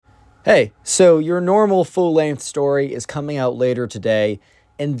Hey, so your normal full-length story is coming out later today,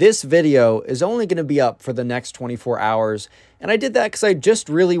 and this video is only going to be up for the next 24 hours. And I did that because I just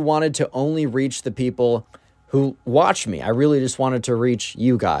really wanted to only reach the people who watch me. I really just wanted to reach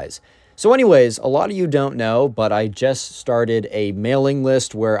you guys. So anyways, a lot of you don't know, but I just started a mailing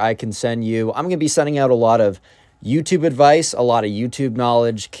list where I can send you, I'm going to be sending out a lot of YouTube advice, a lot of YouTube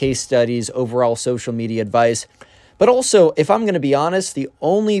knowledge, case studies, overall social media advice. But also, if I'm going to be honest, the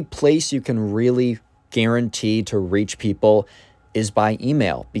only place you can really guarantee to reach people is by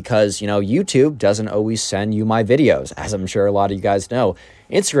email because, YouTube doesn't always send you my videos, as I'm sure a lot of you guys know.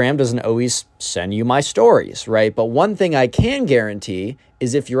 Instagram doesn't always send you my stories, right? But one thing I can guarantee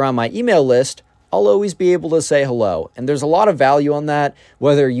is if you're on my email list, I'll always be able to say hello. And there's a lot of value on that,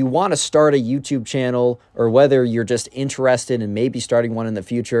 whether you want to start a YouTube channel or whether you're just interested in maybe starting one in the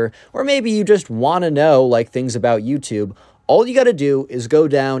future, or maybe you just want to know things about YouTube. All you got to do is go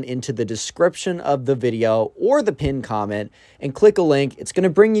down into the description of the video or the pinned comment and click a link. It's going to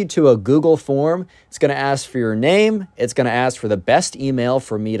bring you to a Google form. It's going to ask for your name. It's going to ask for the best email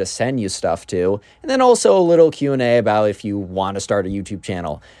for me to send you stuff to. And then also a little Q&A about if you want to start a YouTube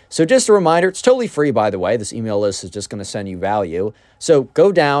channel. So just a reminder, it's totally free, by the way. This email list is just going to send you value. So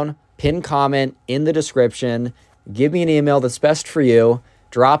go down, pin comment in the description, give me an email that's best for you.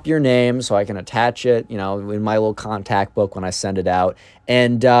 Drop your name so I can attach it, in my little contact book when I send it out.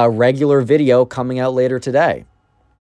 And regular video coming out later today.